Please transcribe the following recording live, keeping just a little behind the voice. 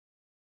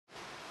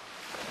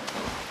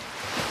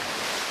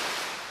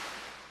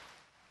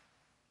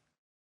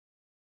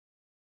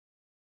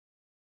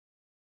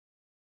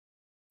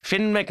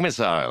Finn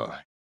McMissile.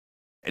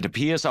 It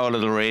appears our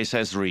little race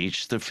has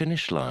reached the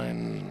finish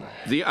line.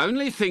 The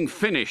only thing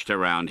finished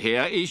around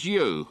here is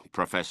you,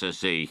 Professor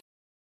Z.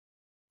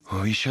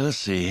 We shall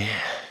see.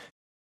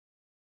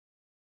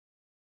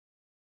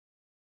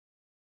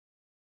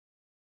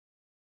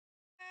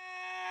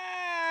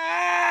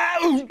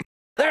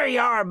 There you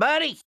are,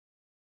 buddy.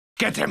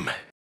 Get him!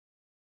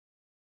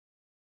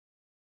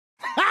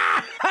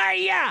 Ha!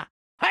 Hiya!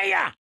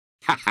 Hiya!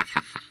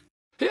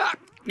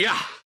 Yeah.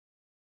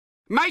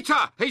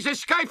 Mater, he's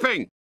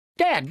escaping!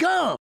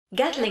 Dadgum!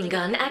 Gatling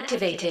gun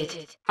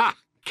activated. Ha!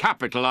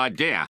 Capital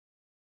idea.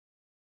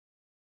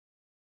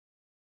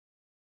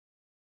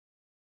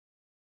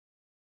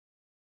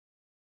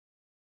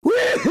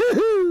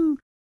 Woo-hoo-hoo!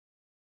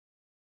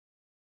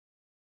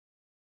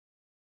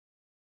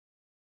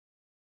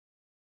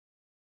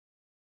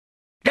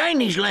 Dang,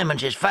 these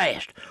lemons is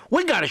fast.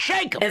 We gotta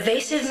shake 'em.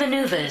 Evasive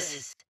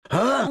maneuvers.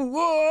 Huh?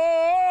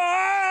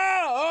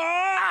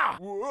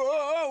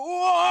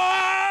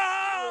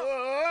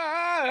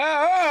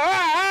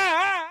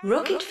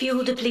 Rocket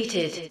fuel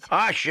depleted.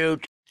 I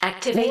shoot.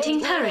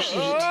 Activating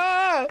parachute.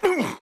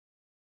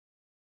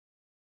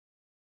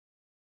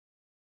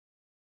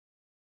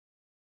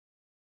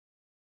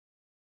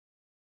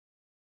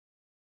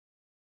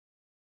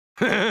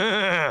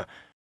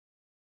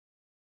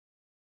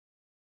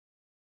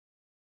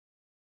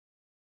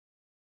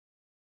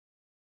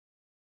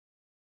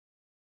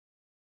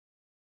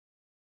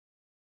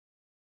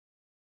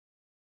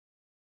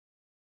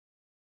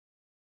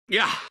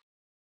 Yeah.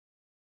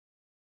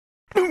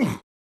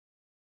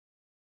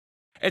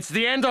 It's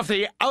the end of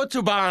the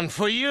Autobahn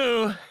for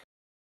you.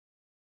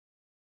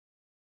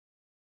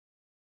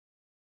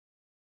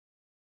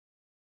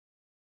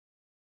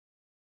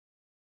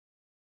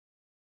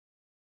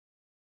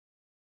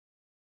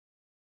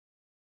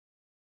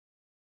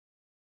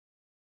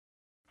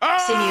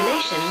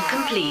 Simulation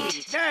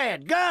complete.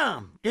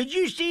 Dadgum! Did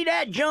you see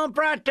that jump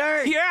right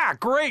there? Yeah,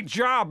 great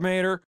job,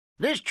 Mater.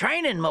 This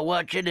training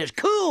Mawatchet is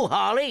cool,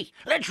 Holly.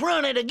 Let's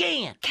run it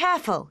again.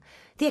 Careful.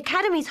 The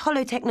Academy's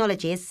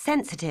holotechnology is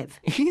sensitive.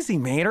 Easy,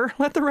 Mater.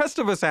 Let the rest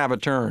of us have a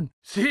turn.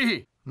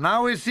 See,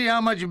 now we see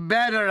how much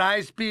better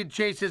high-speed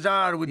chases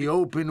are with the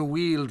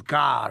open-wheeled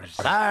cars.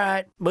 All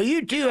right, well,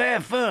 you two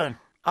have fun.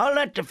 I'll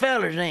let the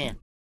fellers in.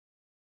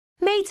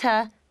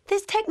 Mater,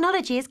 this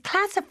technology is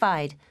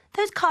classified.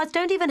 Those cars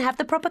don't even have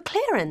the proper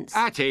clearance.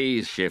 At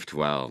ease,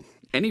 Shiftwell.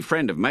 Any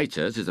friend of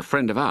Mater's is a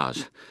friend of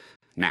ours.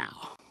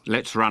 Now,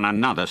 let's run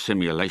another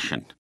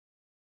simulation.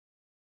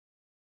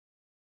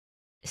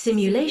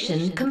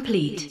 Simulation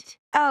complete.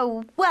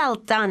 Oh, well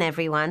done,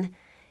 everyone.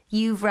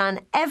 You've run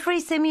every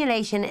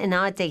simulation in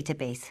our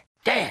database.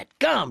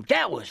 Dadgum,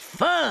 that was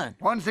fun.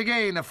 Once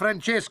again,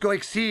 Francesco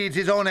exceeds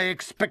his own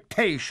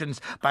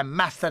expectations by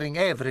mastering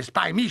every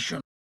spy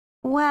mission.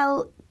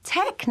 Well,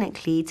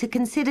 technically, to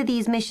consider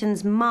these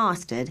missions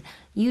mastered,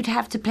 you'd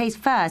have to place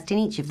first in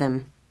each of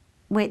them.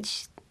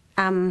 Which,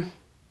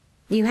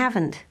 you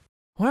haven't.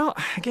 Well,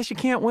 I guess you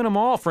can't win them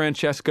all,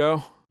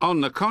 Francesco. On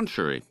the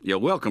contrary, you're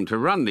welcome to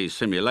run these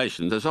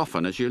simulations as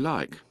often as you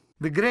like.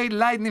 The great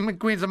Lightning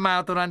McQueen's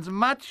mouth runs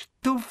much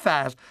too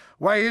fast,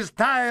 while his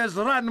tires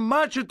run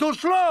much too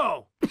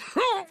slow.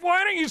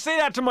 Why don't you say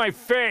that to my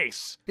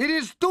face? It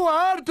is too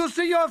hard to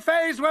see your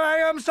face when I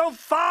am so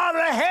far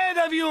ahead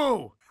of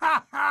you.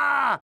 Ha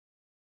ha!